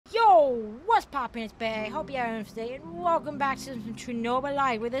What's poppin', it's Bay. Hope you're having today, and welcome back to some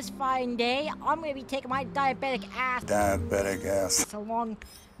Chernobylite. With this fine day, I'm gonna be taking my diabetic ass along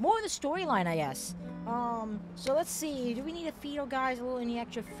more of the storyline, I guess. So let's see. Do we need to feed our guys a little any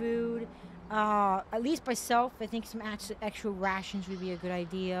extra food? At least myself, I think some extra rations would be a good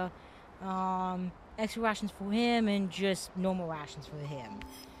idea. Extra rations for him and just normal rations for him.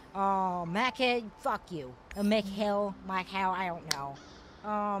 Machead, fuck you. Mackhell, I don't know.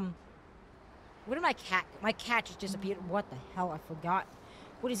 Where did my cat? My cat just disappeared. What the hell? I forgot.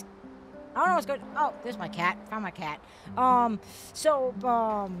 What is? I don't know what's going. Oh, there's my cat. Found my cat. I don't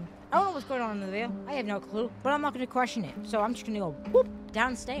know what's going on in the video. I have no clue. But I'm not gonna question it. So I'm just gonna go whoop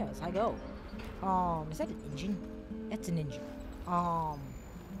downstairs. I go. Is that an engine? That's an engine.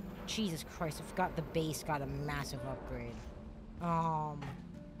 Jesus Christ! I forgot the base got a massive upgrade.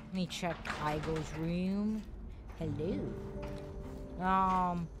 Let me check Igo's room. Hello.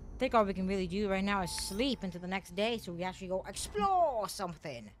 I think all we can really do right now is sleep until the next day, so we actually go explore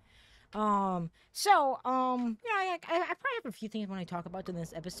something. You know, I probably have a few things I want to talk about in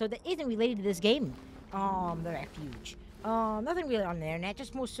this episode that isn't related to this game. The refuge. Nothing really on the internet,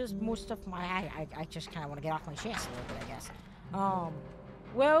 just most stuff I just kind of want to get off my chest a little bit, I guess.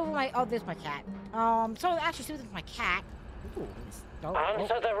 Oh, there's my cat. So actually, see with my cat. Ooh,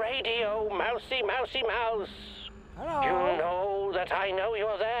 Answer the radio, mousy, mousy, mouse. Hello. You know that I know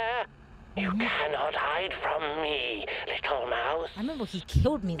you're there. You cannot hide from me, little mouse. I remember he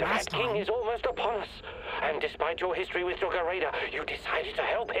killed me last time. The Red King is almost upon us, and despite your history with Dogger Raider, you decided to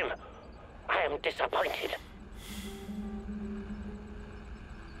help him. I am disappointed.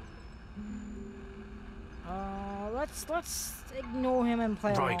 Let's ignore him and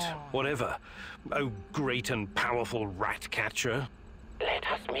play Right, along. whatever. Oh, great and powerful rat catcher. Let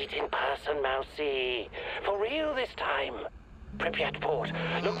us meet in person, mousy. For real this time. Pripyat Port,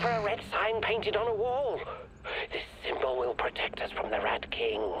 look for a red sign painted on a wall. This symbol will protect us from the Rat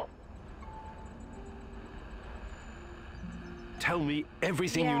King. Tell me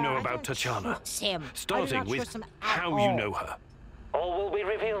everything you know about Tachana. Starting with how you know her. All will be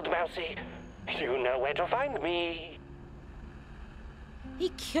revealed, mousy. You know where to find me. He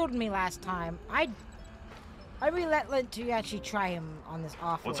killed me last time. I relentless to actually try him on this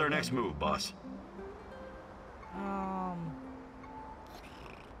awful. What's our next move, boss? I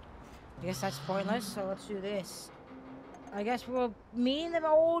guess that's pointless, so let's do this. I guess we'll meet the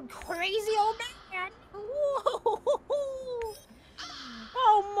old crazy old man. Whoa.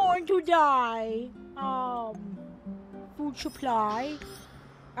 Oh, more to die. Food supply.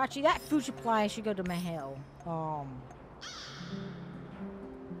 Actually, that food supply should go to Mahel.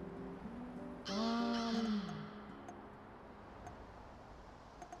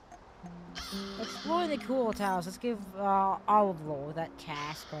 Exploring the cool towers. Let's give Olive Lord that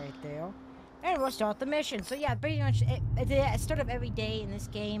task right there. And we'll start the mission. So yeah, pretty much at the start of every day in this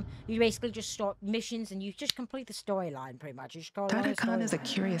game, you basically just start missions and you just complete the storyline pretty much. You just go along the Khan is a storyline.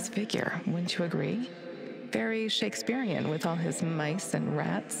 curious figure, wouldn't you agree? Very Shakespearean with all his mice and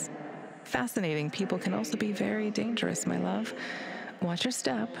rats. Fascinating people can also be very dangerous, my love. Watch your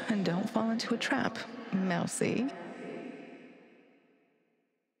step and don't fall into a trap, mousy.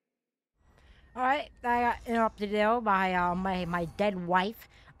 Alright, I got interrupted there by my dead wife.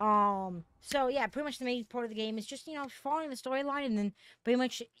 So yeah, pretty much the main part of the game is just, you know, following the storyline and then pretty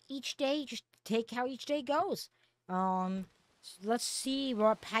much each day, just take how each day goes. Let's see,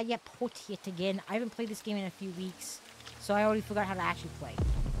 we're at BayDoesGames yet again. I haven't played this game in a few weeks, so I already forgot how to actually play.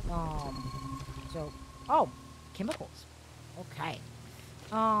 Chemicals. Okay.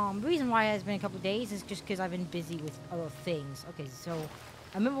 The reason why it has been a couple of days is just because I've been busy with other things. Okay, so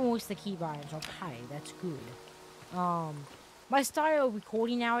I remember most of the keybinds. Okay, that's good. My style of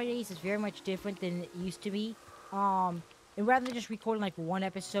recording nowadays is very much different than it used to be. And rather than just recording like one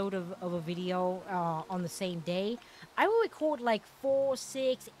episode of a video on the same day, I will record like 4,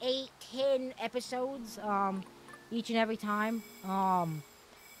 6, 8, 10 episodes each and every time.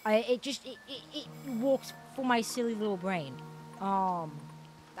 It works for my silly little brain. I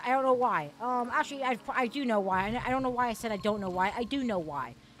don't know why. Actually, I do know why. I don't know why I said I don't know why. I do know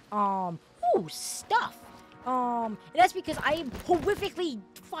why. Ooh, stuff. And that's because I am horrifically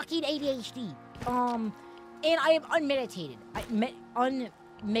fucking ADHD. And I am unmeditated. I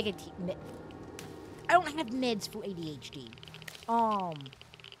don't have meds for ADHD.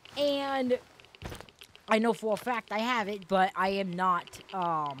 And I know for a fact I have it, but I am not,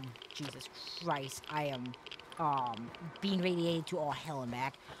 Jesus Christ, I am, being radiated to all hell and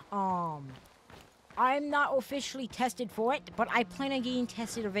back. I'm not officially tested for it, but I plan on getting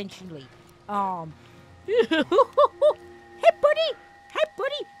tested eventually. Hey, buddy! Hey,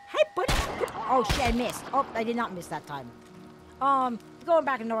 buddy! Hey, buddy! Oh, shit, I missed. Oh, I did not miss that time. Going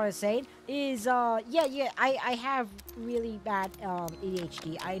back into what I was saying is, I have really bad,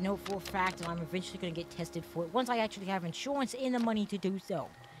 ADHD. I know for a fact that I'm eventually gonna get tested for it once I actually have insurance and the money to do so.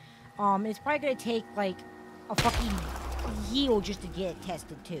 It's probably gonna take, like, a fucking year just to get it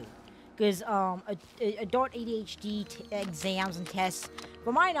tested, too. Because, adult ADHD exams and tests,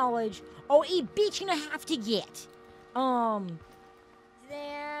 from my knowledge, are a bitch and a half to get.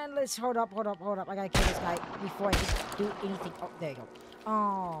 Then, let's, hold up. I gotta kill this guy before I can do anything. Oh, there you go.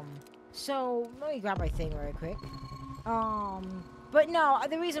 So, let me grab my thing really quick. But no,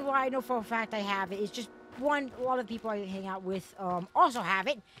 the reason why I know for a fact I have it is just, one, a lot of people I hang out with, also have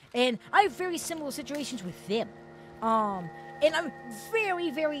it, and I have very similar situations with them. And I'm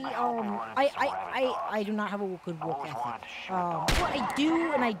very, I do not have a good work ethic. What I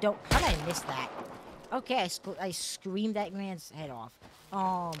do and I don't, how did I miss that? Okay, I screamed that man's head off.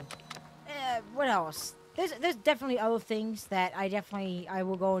 What else? There's definitely other things that I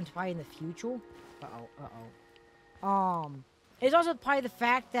will go into probably in the future. It's also probably the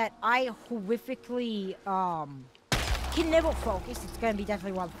fact that I horrifically, can never focus. It's gonna be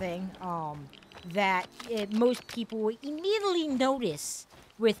definitely one thing, that most people will immediately notice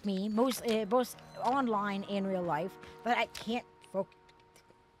with me, both online and real life, that I can't focus.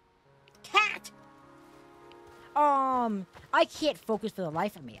 I can't focus for the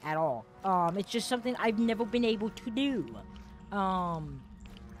life of me at all. It's just something I've never been able to do.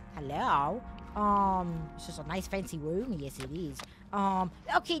 Hello? It's just a nice fancy room. Yes, it is.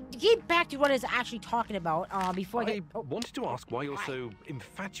 Okay, get back to what I was actually talking about, before I wanted to ask why you're so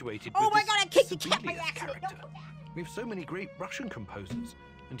infatuated with this God, I kicked the cat by Sibelius accident. character. We have so many great Russian composers,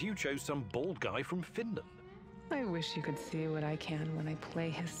 and you chose some bald guy from Finland. I wish you could see what I can when I play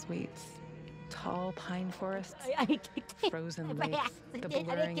his suites. Tall pine forests, frozen lakes, the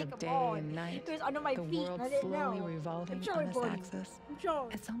blurring of day and night, the world slowly revolving on its axis.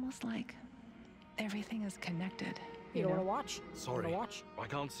 It's almost like everything is connected. You want to watch? Sorry, I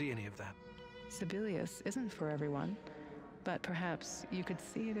can't see any of that. Sibelius isn't for everyone, but perhaps you could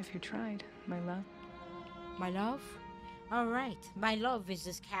see it if you tried, my love. My love? All right, my love is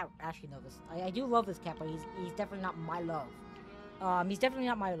this cat. Actually, no, I do love this cat, but he's definitely not my love. He's definitely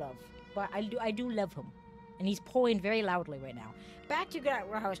not my love. But I do love him. And he's pulling very loudly right now. Back to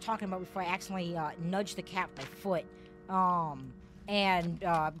what I was talking about before I accidentally nudged the cat with my foot. And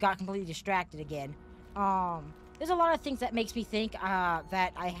got completely distracted again. There's a lot of things that makes me think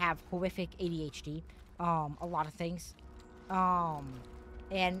that I have horrific ADHD. A lot of things.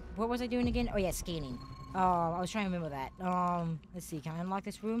 And what was I doing again? Oh yeah, scanning. I was trying to remember that. Let's see, can I unlock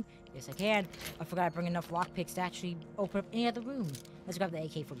this room? Yes, I can. I forgot to bring enough lockpicks to actually open up any other room. Let's grab the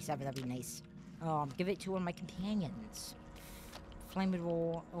AK-47, that'd be nice. Give it to one of my companions.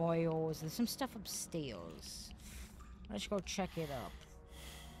 Flammable oils. There's some stuff upstairs. Let's go check it up.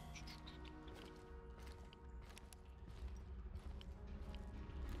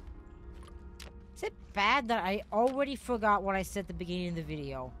 Is it bad that I already forgot what I said at the beginning of the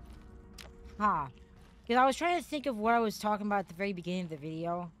video? Huh. Because I was trying to think of what I was talking about at the very beginning of the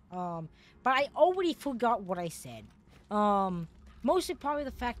video. But I already forgot what I said. Mostly probably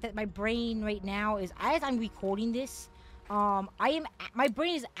the fact that my brain right now is, as I'm recording this, my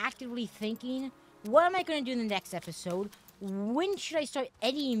brain is actively thinking, what am I going to do in the next episode? When should I start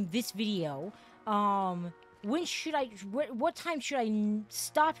editing this video? When should I, what time should I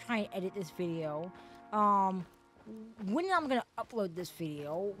stop trying to edit this video? When I'm gonna upload this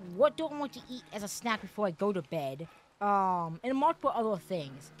video, what do I want to eat as a snack before I go to bed, and multiple other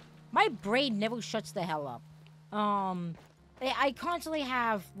things. My brain never shuts the hell up. I constantly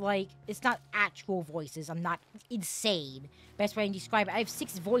have, like, it's not actual voices, I'm not insane. Best way I can describe it, I have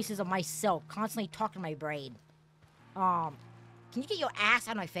 6 voices of myself constantly talking to my brain. Can you get your ass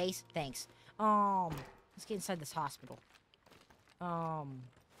out of my face? Thanks. Let's get inside this hospital. I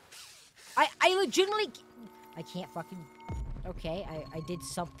legitimately... I can't fucking... Okay, I did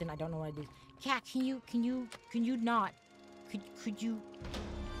something. I don't know what I did. Cat, can you not... Could you...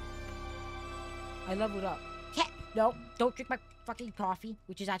 I leveled up. Cat, no, don't drink my fucking coffee,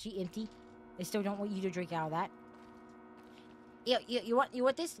 which is actually empty. I still don't want you to drink out of that. You want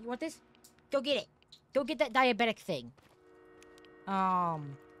this? You want this? Go get it. Go get that diabetic thing.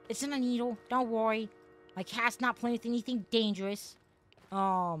 It's in a needle. Don't worry. My cat's not playing with anything dangerous.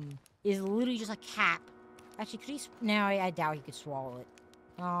 It's literally just a cap. Actually, could he... No, I doubt he could swallow it.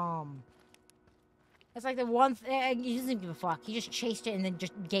 That's like the one thing... He doesn't give a fuck. He just chased it and then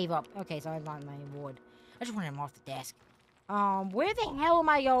just gave up. Okay, so I'm not my award. I just wanted him off the desk. Where the hell am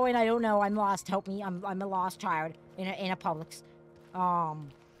I going? I don't know. I'm lost. Help me. I'm a lost child in a Publix.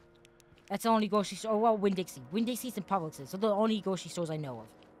 That's the only grocery store. Well, Winn-Dixie. Winn-Dixie's and Publix's. So the only grocery stores I know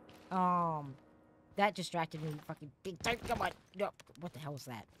of. That distracted me fucking big time. Come on. No. What the hell is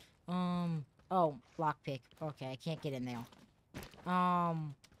that? Oh, lockpick. Okay, I can't get in there.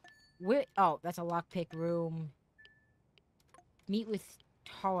 Where? Oh, that's a lockpick room. Meet with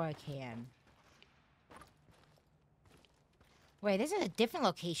Tarakan. Wait, this is a different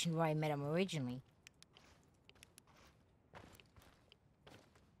location where I met him originally.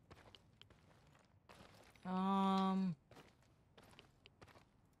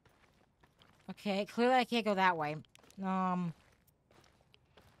 Okay, clearly I can't go that way.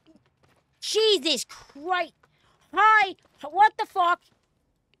 Jesus Christ! Hi! What the fuck?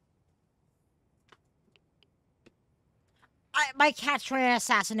 My cat's trying to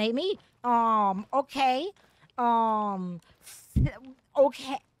assassinate me. Okay.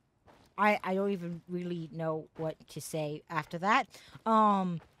 Okay. I don't even really know what to say after that.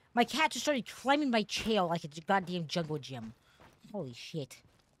 My cat just started climbing my chair like it's a goddamn jungle gym. Holy shit.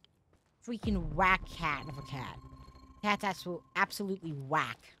 Freaking whack cat of a cat. Cat's absolutely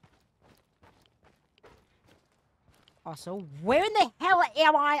whack. Also, where in the hell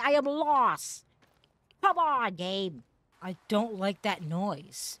am I? I am lost. Come on, game. I don't like that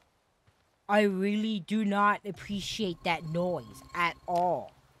noise. I really do not appreciate that noise at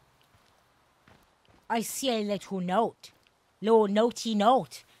all. I see a little note. Little notey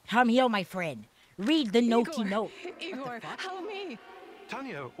note. Come here, my friend. Read the notey note. Igor, help me.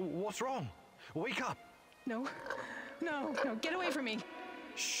 Tanya, what's wrong? Wake up. No. Get away from me.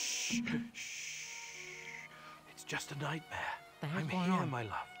 Shh. It's just a nightmare. I'm going here, on? my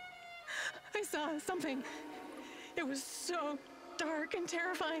love. I saw something. It was so dark and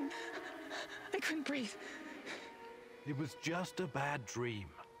terrifying. I couldn't breathe. It was just a bad dream.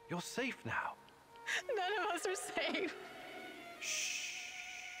 You're safe now. None of us are safe. Shh.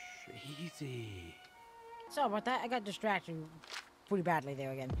 Easy. Sorry about that. I got distracted pretty badly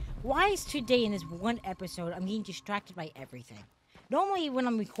there again. Why is today in this one episode I'm getting distracted by everything? Normally when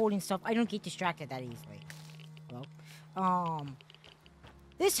I'm recording stuff, I don't get distracted that easily. Well,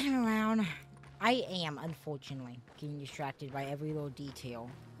 this time around, I am, unfortunately, getting distracted by every little detail.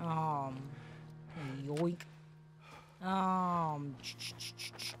 Yoink.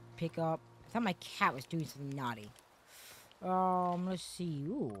 Pick up. I thought my cat was doing something naughty. Let's see.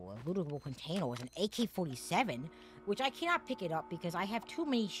 Ooh, a lootable container with an AK-47, which I cannot pick it up because I have too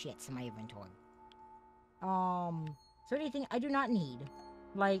many shits in my inventory. So anything I do not need,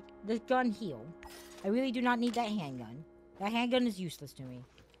 like this gun here. I really do not need that handgun. That handgun is useless to me.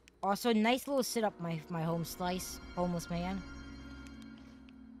 Also, nice little sit-up, my home slice, homeless man.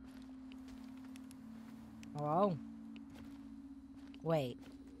 Hello? Wait.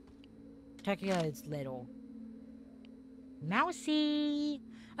 Technically, it's little. Mousy!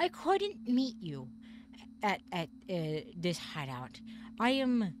 I couldn't meet you at this hideout. I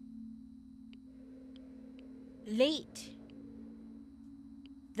am late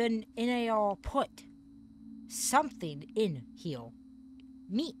than NAR put something in here.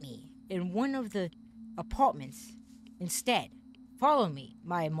 Meet me in one of the apartments instead. Follow me,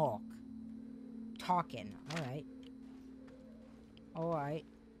 my mark. Talking. Alright. Alright.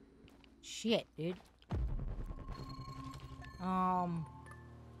 Shit, dude.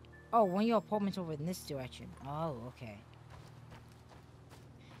 Oh, one of your apartments over in this direction. Oh, okay.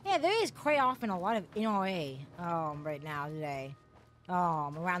 Yeah, there is quite often a lot of NRA, right now, today.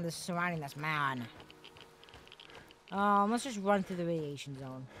 Around the surrounding this man. Let's just run through the radiation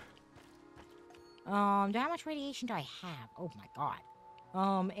zone. How much radiation do I have? Oh my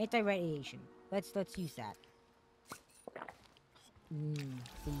god. Anti-radiation. Let's use that.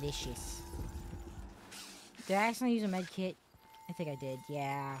 Delicious. Did I accidentally use a med kit? I think I did,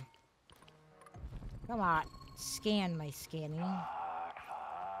 yeah. Come on. Scan my scanning.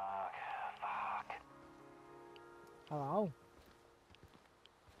 Fuck. Hello?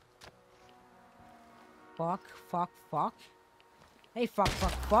 Fuck. Hey,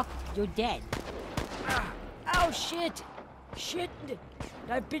 fuck. You're dead. Oh, shit. Shit.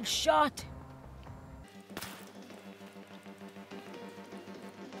 I've been shot.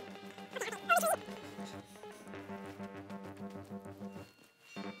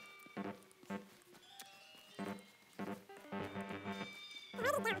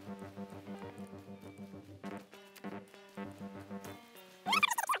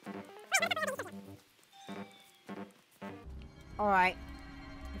 Alright.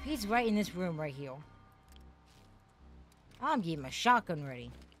 If he's right in this room right here, I'm getting my shotgun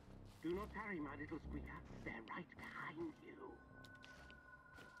ready. Do not tarry, my little squeaker. They're right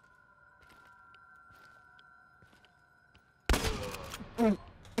behind you.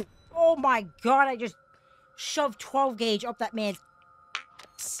 Oh my god, I just shoved 12 gauge up that man's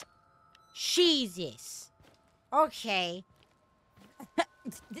ass. Jesus. Okay.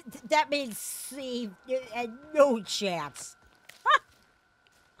 That man saved and no chance.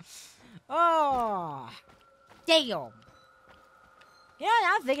 Oh. Damn. You know,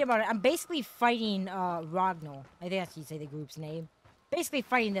 now I'm thinking about it. I'm basically fighting Ragnar. I think that's how you say the group's name. Basically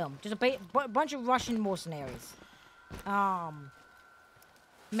fighting them. Just a bunch of Russian mercenaries. Man,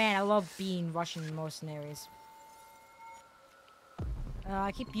 I love being Russian mercenaries.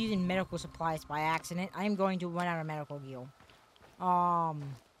 I keep using medical supplies by accident. I am going to run out of medical gear.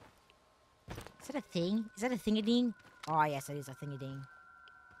 Is that a thing? Is that a thing-a-ding? Oh, yes, it is a thing-a-ding.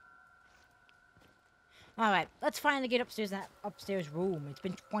 Alright, let's finally get upstairs in that upstairs room. It's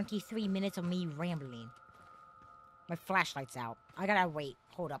been 23 minutes of me rambling. My flashlight's out. I gotta wait.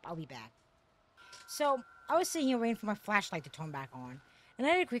 Hold up, I'll be back. So, I was sitting here waiting for my flashlight to turn back on. And I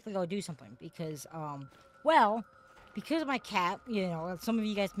had to quickly go do something because, well, because my cat, you know, some of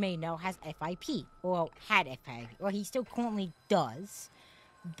you guys may know, has FIP. Or had FIP. Well, he still currently does.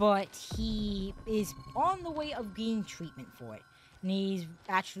 But he is on the way of getting treatment for it. And he's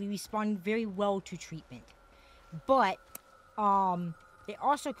actually responding very well to treatment. But, it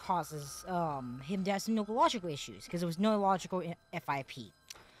also causes, him to have some neurological issues. Because it was neurological FIP. Hey,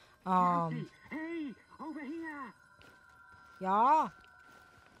 over here! Yeah?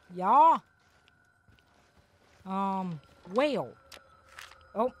 Yeah? Whale.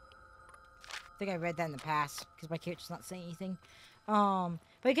 Oh. I think I read that in the past. Because my character's not saying anything. But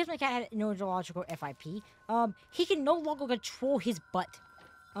because my cat had neurological FIP, he can no longer control his butt.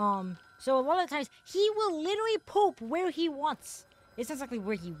 So a lot of times, he will literally poop where he wants. It's not exactly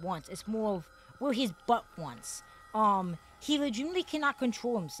where he wants, it's more of where his butt wants. He legitimately cannot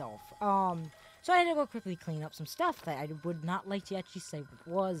control himself. So I had to go quickly clean up some stuff that I would not like to actually say what it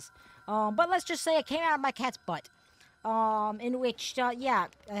was. But let's just say it came out of my cat's butt. In which, yeah,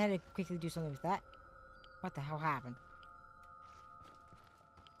 I had to quickly do something with that. What the hell happened?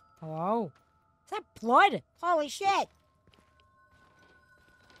 Hello? Is that blood? Holy shit!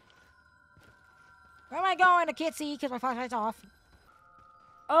 Where am I going? I can't see because my flashlight's off.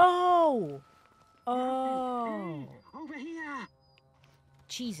 Oh! Oh! Hey, over here!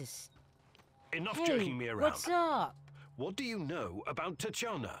 Jesus. Enough Hey, jerking me around. what's up? What do you know about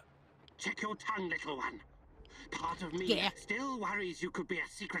Tatiana? Check your tongue, little one. Part of me Yeah. still worries you could be a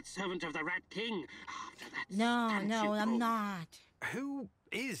secret servant of the Rat King after that No, stunt no, you I'm pulled. not. Who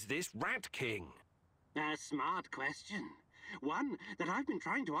is this Rat King? A smart question. One that I've been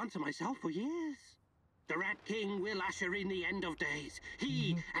trying to answer myself for years. The Rat King will usher in the end of days.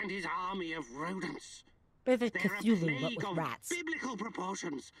 He and his army of rodents. Bit of They're a Cthulhu, but plague with of rats. biblical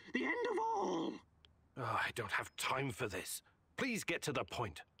proportions. The end of all. Oh, I don't have time for this. Please get to the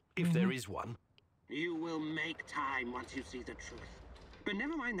point, if there is one. You will make time once you see the truth. But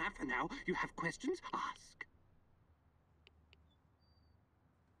never mind that for now. You have questions? Ask.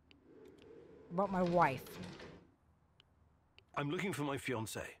 About my wife. I'm looking for my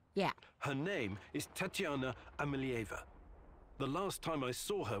fiancée. Yeah. Her name is Tatiana Amelieva. The last time I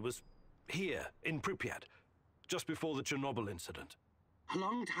saw her was here, in Pripyat, just before the Chernobyl incident. A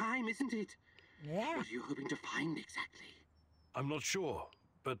long time, isn't it? Yeah. What are you hoping to find exactly? I'm not sure,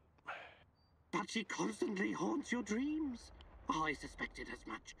 but But she constantly haunts your dreams. Oh, I suspected as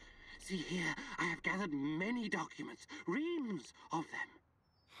much. See here, I have gathered many documents, reams of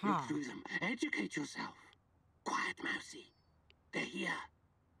them. Look through them, educate yourself. Quiet, Mousy. They're here.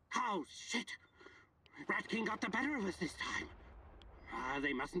 Oh, shit. Rat King got the better of us this time.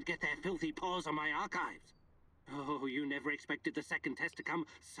 They mustn't get their filthy paws on my archives. Oh, you never expected the second test to come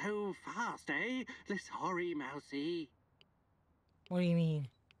so fast, eh? Sorry, Mousy. What do you mean?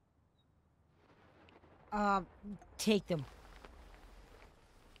 Take them.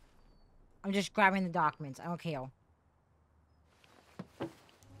 I'm just grabbing the documents. I don't care.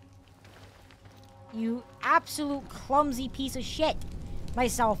 You absolute clumsy piece of shit.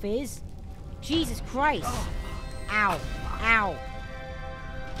 Myself is. Jesus Christ. Ow. Ow.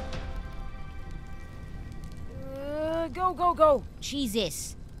 Go, go, go.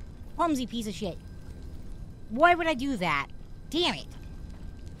 Jesus. Clumsy piece of shit. Why would I do that? Damn it.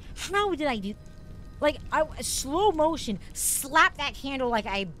 How did I do... Like, slow motion, slap that candle like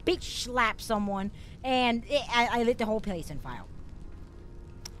I bitch slapped someone, and I lit the whole place on fire.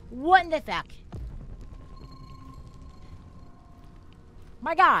 What in the fuck?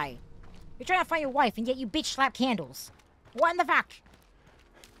 My guy, you're trying to find your wife, and yet you bitch slap candles. What in the fuck?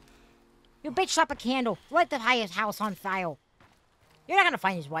 You bitch slap a candle, light the highest house on fire. You're not gonna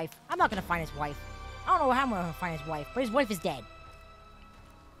find his wife. I'm not gonna find his wife. I don't know how I'm gonna find his wife, but his wife is dead.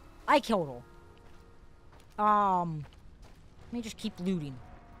 I killed her. Let me just keep looting.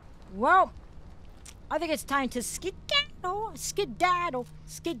 Well, I think it's time to skedaddle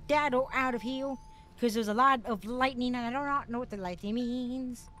out of here. Because there's a lot of lightning and I do not know what the lightning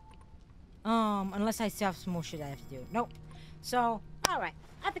means. Unless I still have some more shit I have to do. Nope. So, alright.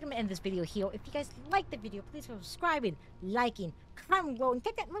 I think I'm going to end this video here. If you guys like the video, please subscribing, liking, comment below, and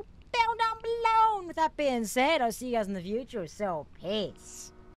click that little bell down below. And with that being said, I'll see you guys in the future. So, peace.